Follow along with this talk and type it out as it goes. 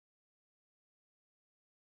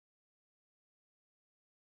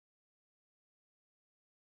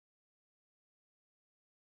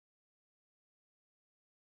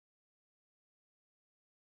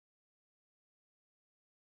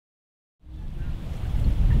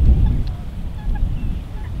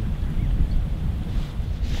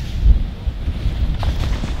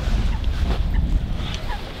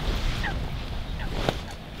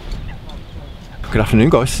Good afternoon,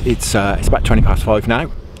 guys. It's about 20 past 5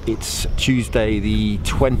 now. It's Tuesday the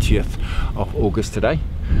 20th of August today.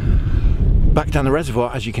 Back down the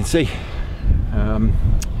reservoir, as you can see.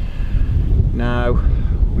 Now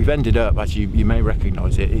we've ended up, as you may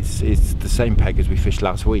recognise it, it's the same peg as we fished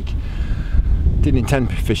last week. Didn't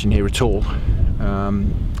intend fishing here at all.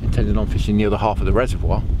 Intended on fishing the other half of the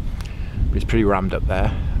reservoir, but it's pretty rammed up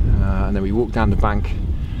there. And then we walked down the bank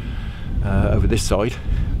over this side,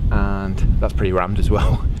 and that's pretty rammed as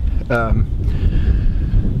well. But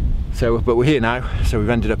we're here now, so we've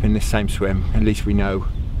ended up in this same swim. At least we know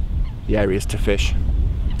the areas to fish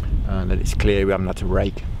and that it's clear. We haven't had to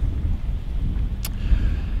rake.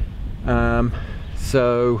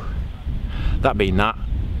 So that being that,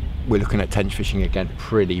 we're looking at tench fishing again,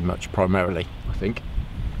 pretty much primarily, I think.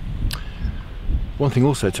 One thing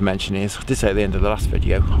also to mention is, I did say at the end of the last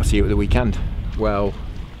video, I'll see you at the weekend. Well,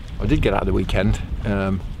 I did get out of the weekend,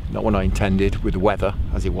 not when I intended, with the weather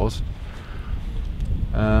as it was.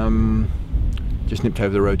 Just nipped over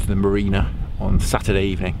the road to the marina on Saturday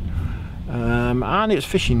evening, and it was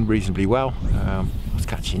fishing reasonably well. I was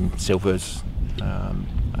catching silvers.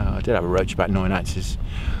 I did have a roach about 9 ounces,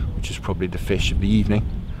 which was probably the fish of the evening,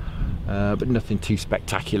 but nothing too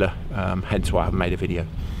spectacular, hence why I haven't made a video.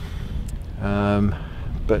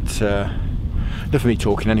 But enough of me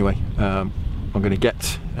talking anyway. I'm going to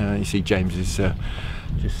get, you see James is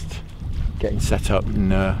just getting set up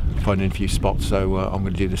and finding a few spots, so I'm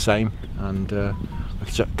going to do the same, and I'll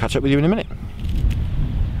catch up with you in a minute.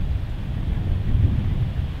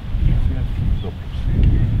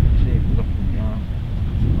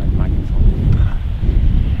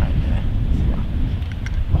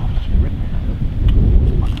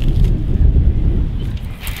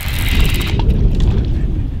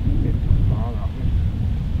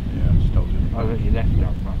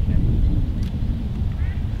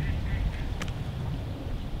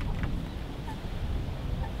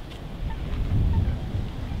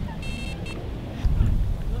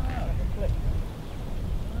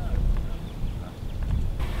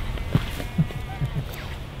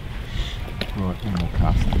 Right, one more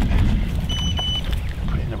cast.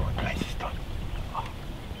 Put it in the right place this time. Oh.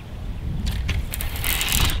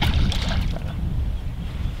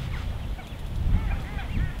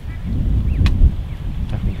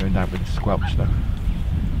 Definitely going down with the squelch though.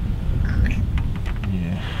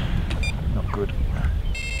 Yeah, not good.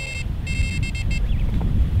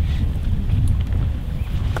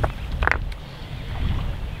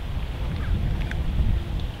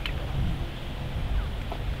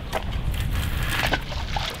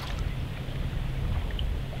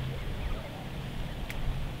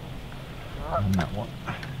 And that one,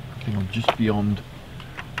 I think I'm just beyond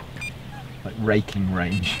like raking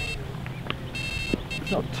range.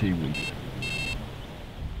 It's not too weak.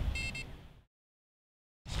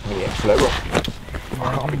 Oh yeah, slow rock.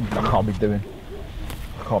 I can't be doing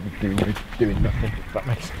nothing, if that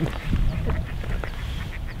makes sense.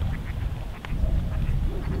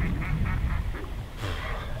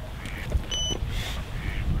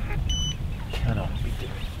 Cannot be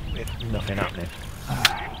doing with nothing happening.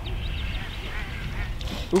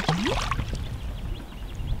 Oops.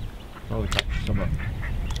 Probably catch some up.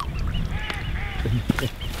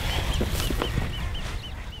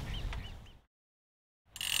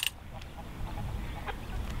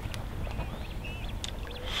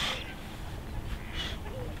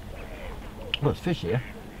 Well, there's fish here.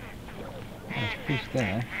 There's fish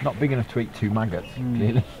there. Not big enough to eat 2 maggots,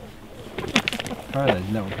 clearly. Oh, there's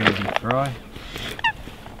little baby fry.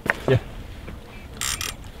 Yeah.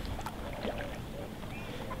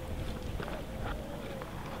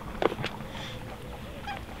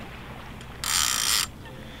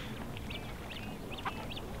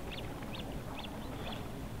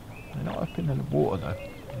 They're not up in the water though,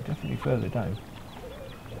 they're definitely further down.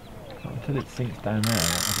 Not until it sinks down there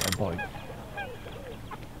I'll get a bite.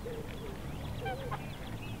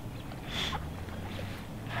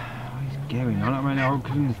 He's going on. I mean, I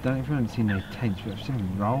couldn't understand if I hadn't seen no tench, but I've seen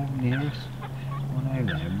them roll near us. One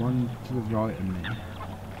over there, one to the right of me.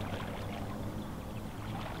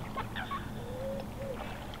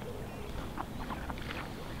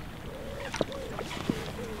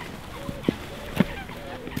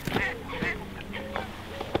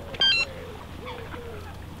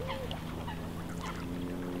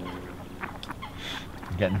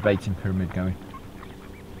 Getting the baiting pyramid going.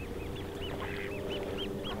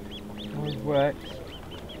 Always works.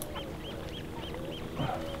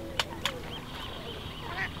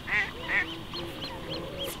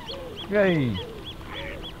 Yay!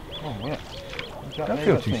 Oh yeah. Don't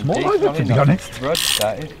feel too small either, to be honest. Rudge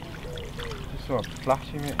that is. Just sort of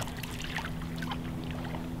flashing it.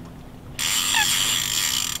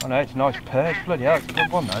 I know, it's a nice perch, bloody hell, it's a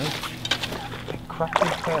good one that is. Cracking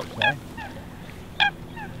perch there.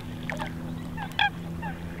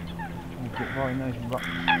 Get right in those rocks.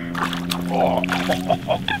 Oh,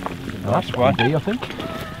 that's one, I think.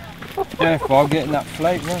 Yeah, if I'm getting that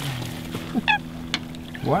float, right?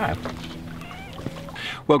 Wow.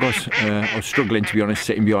 Well guys, I was struggling to be honest,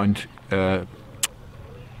 sitting behind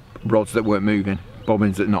rods that weren't moving,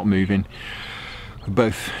 bobbins that are not moving. We're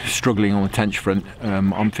both struggling on the tench front.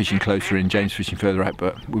 I'm fishing closer in, James fishing further out,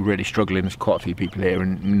 but we're really struggling. There's quite a few people here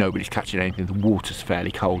and nobody's catching anything. The water's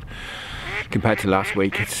fairly cold. Compared to last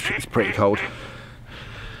week, it's pretty cold.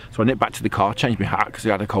 So I nipped back to the car, changed my hat because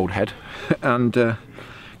I had a cold head, and got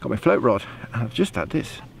my float rod. And I've just had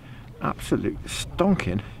this absolute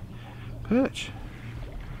stonking perch.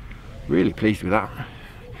 Really pleased with that.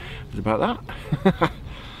 It's about that.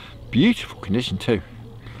 Beautiful condition too.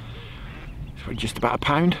 It's just about a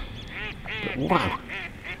pound. But wow.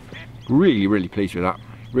 Really pleased with that.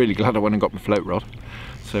 Really glad I went and got my float rod.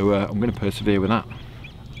 So I'm going to persevere with that.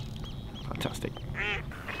 Fantastic.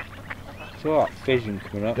 It's alright, vision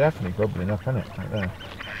coming up. Definitely bubbling up, isn't it? Right there.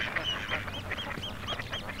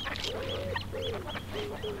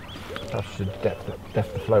 I should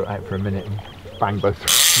def the float out for a minute and bang both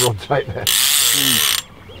rods out there.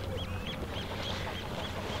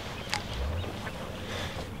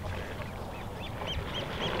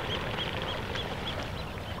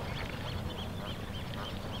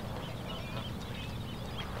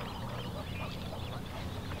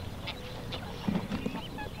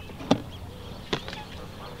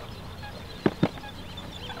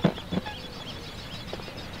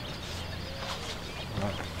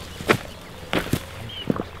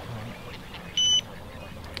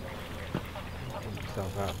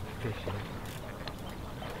 Out fishing.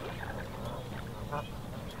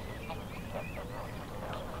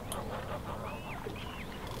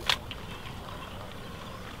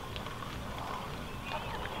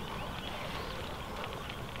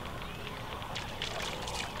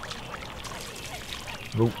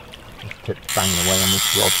 Oh, just tipped banging away on this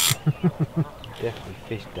rod. Definitely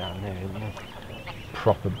fish down there, isn't there?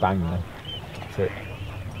 Proper bang there. That's it.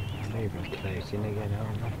 Maybe closing again,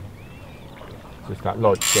 aren't they? Just that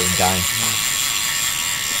light going down.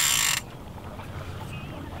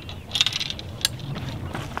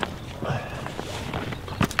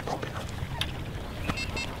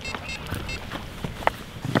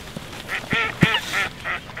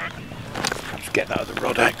 Let's get that other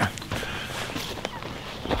rod out.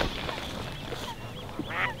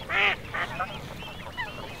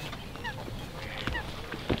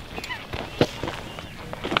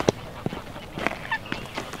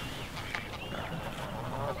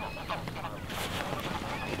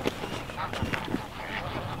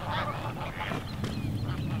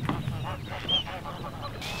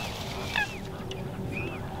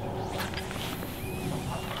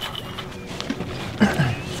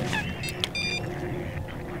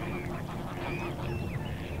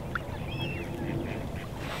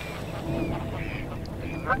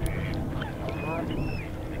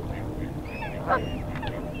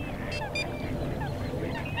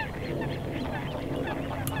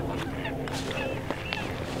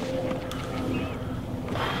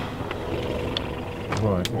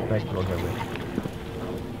 Right, what bait do I go with?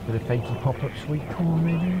 Bit of fakey pop-up sweet corn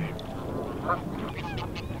maybe?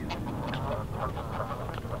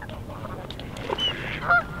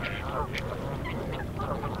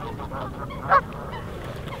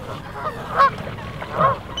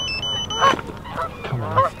 Come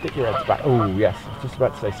on, stick your heads back. Oh yes, I was just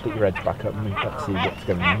about to say stick your heads back up and let's see what's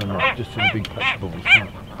going on. I'm not just in a big patch of bubbles.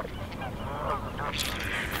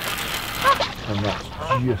 And that's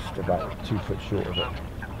just about 2 foot short of it.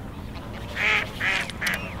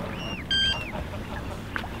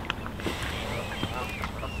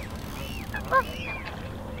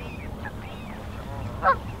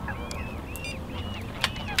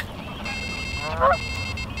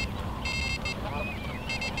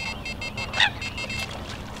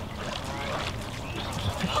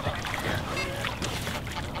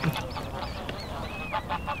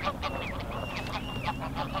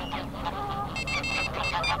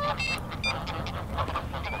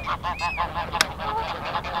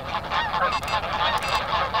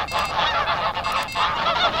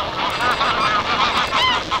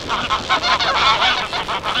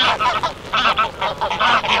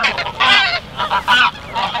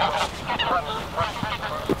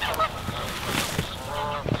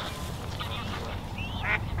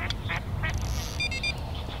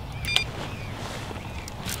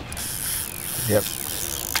 Yep.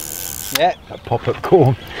 Yeah. That pop-up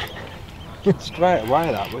corn. Straight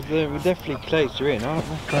away that was, we're definitely closer in, aren't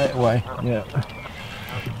we? Straight away, yeah.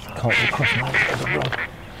 Just can't across my rod.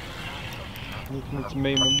 You need to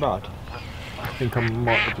move my rod. I think I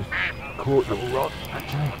might have just caught the rod,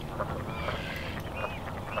 actually.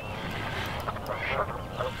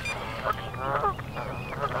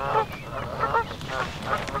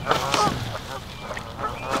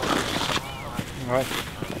 Right.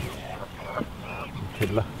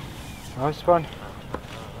 Tiddler. Nice one.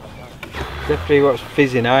 Definitely what's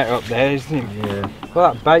fizzing out up there, isn't it? Yeah.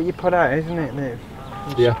 Well, that bait you put out, isn't it?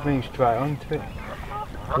 That Yeah. moves straight onto it.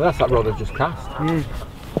 Well, that's that rod I just cast.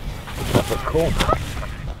 That's cool.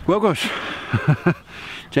 Well, guys,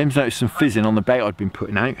 James noticed some fizzing on the bait I'd been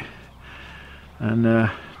putting out, and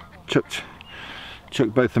chucked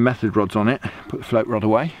both the method rods on it, put the float rod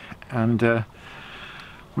away, and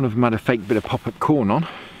one of them had a fake bit of pop-up corn on.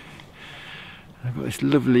 I've got this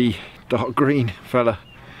lovely dark green fella.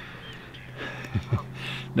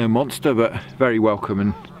 No monster, but very welcome,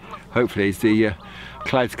 and hopefully as the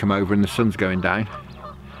clouds come over and the sun's going down,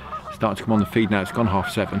 starting to come on the feed now. It's gone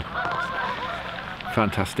 7:30.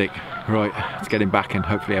 Fantastic. Right, let's get him back and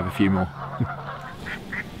hopefully have a few more.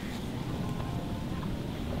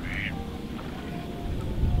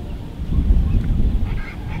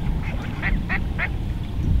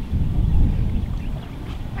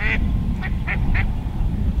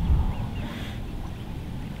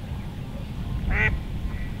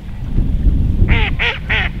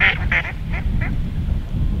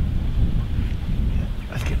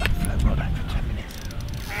 Let's get that float rod out for 10 minutes.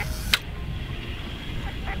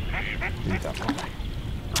 Leave that one.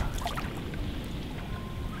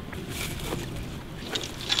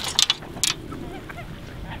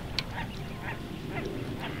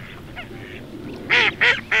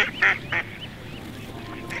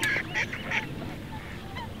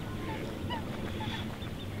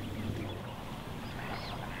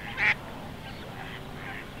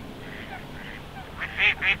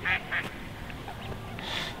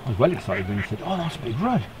 I was well excited when he said, "Oh, that's a big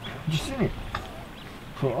rod. Did you see it?"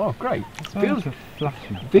 I thought, "Oh, great. Feels a flash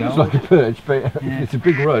of Feels gold. like a perch, but if Yeah. it's a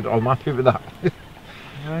big rod, I'm happy with that."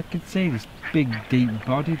 I could see this big,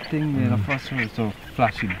 deep-bodied thing there. I thought I saw a sort of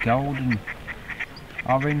flash of gold and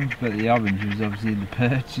orange, but the orange was obviously the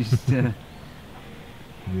perch. Yeah.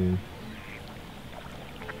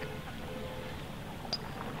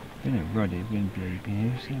 Been a ruddy, been bleepy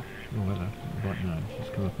here, so. Oh, well, right now, it's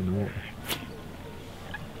just come up in the water.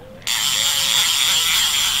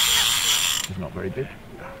 It's not very big.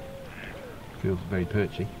 Feels very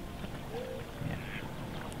perchy.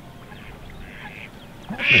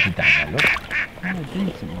 That's maybe down there, look. They're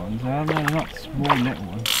decent ones, they're not small little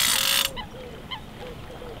ones.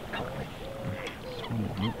 Small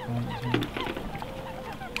look like.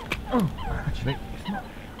 Oh, actually, it's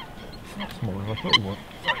not small as I thought it was.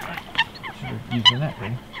 Should have used the net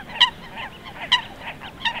ring.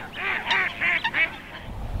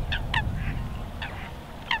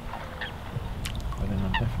 But then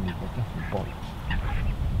I'll definitely bites.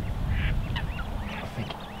 I think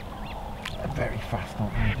they're very fast,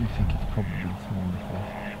 aren't they? I do think it's probably smaller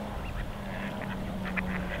fish.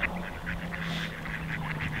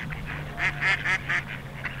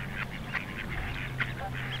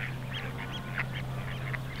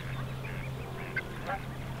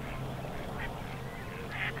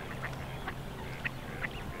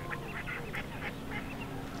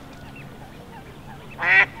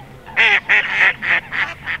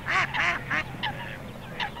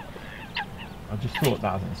 I just thought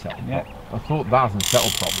that hasn't settled. Yeah. I thought that hasn't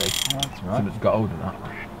settled properly. That's right. Since it's got hold of that.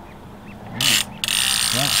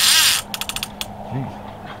 Yeah. Jeez.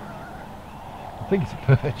 I think it's a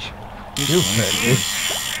perch. Feels perchy.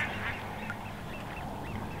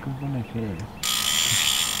 Good one if it is.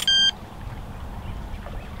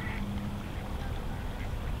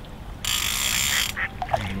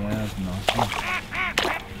 Yeah, that's a nice one.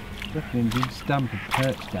 Definitely a big stamp of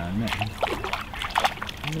perch down there.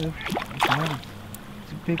 Yeah,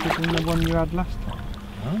 it's bigger than the one you had last time.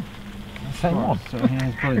 Oh, the same one. So yeah,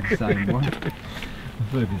 it's probably the same one. I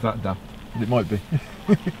don't know if it's that daft, but it might be.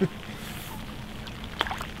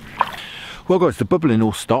 Well guys, the bubbling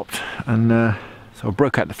all stopped, and so I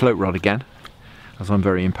broke out the float rod again, as I'm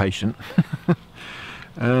very impatient.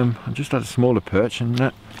 I just had a smaller perch,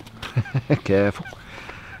 and careful,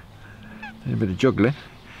 did a bit of juggling,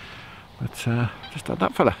 but just had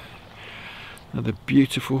that fella. Another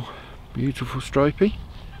beautiful, beautiful stripey.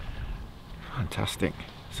 Fantastic.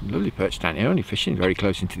 Some lovely perch down here, only fishing very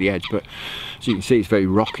close into the edge, but as you can see it's very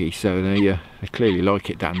rocky, so they clearly like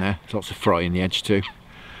it down there. There's lots of fry in the edge too.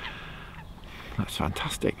 That's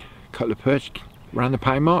fantastic. Couple of perch around the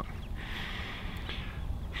pound mark.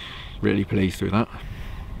 Really pleased with that.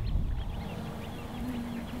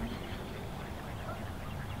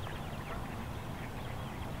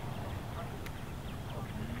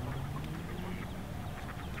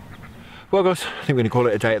 Well guys, I think we're going to call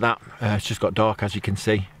it a day at that. It's just got dark, as you can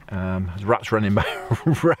see. There's rats running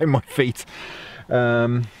around my feet.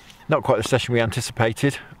 Not quite the session we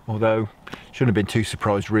anticipated, although shouldn't have been too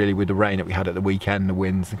surprised really with the rain that we had at the weekend, the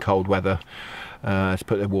winds and cold weather. It's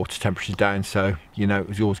put the water temperatures down, so you know it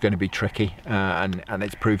was always going to be tricky, and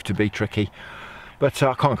it's proved to be tricky. But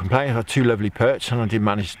I can't complain. I had 2 lovely perch, and I did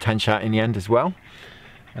manage to tench out in the end as well.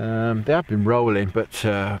 They have been rolling, but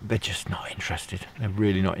they're just not interested. They're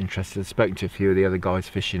really not interested. I've spoken to a few of the other guys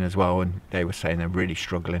fishing as well, and they were saying they're really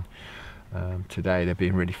struggling today. They're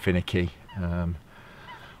being really finicky,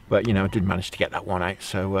 but you know, I did manage to get that one out.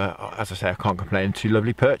 So as I say, I can't complain. 2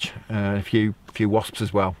 lovely perch, a few wasps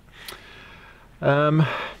as well. Now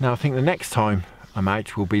I think the next time I'm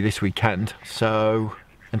out will be this weekend. So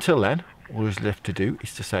until then, all there's left to do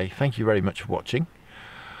is to say thank you very much for watching.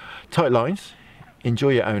 Tight lines. Enjoy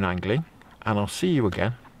your own angling, and I'll see you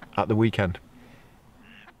again at the weekend.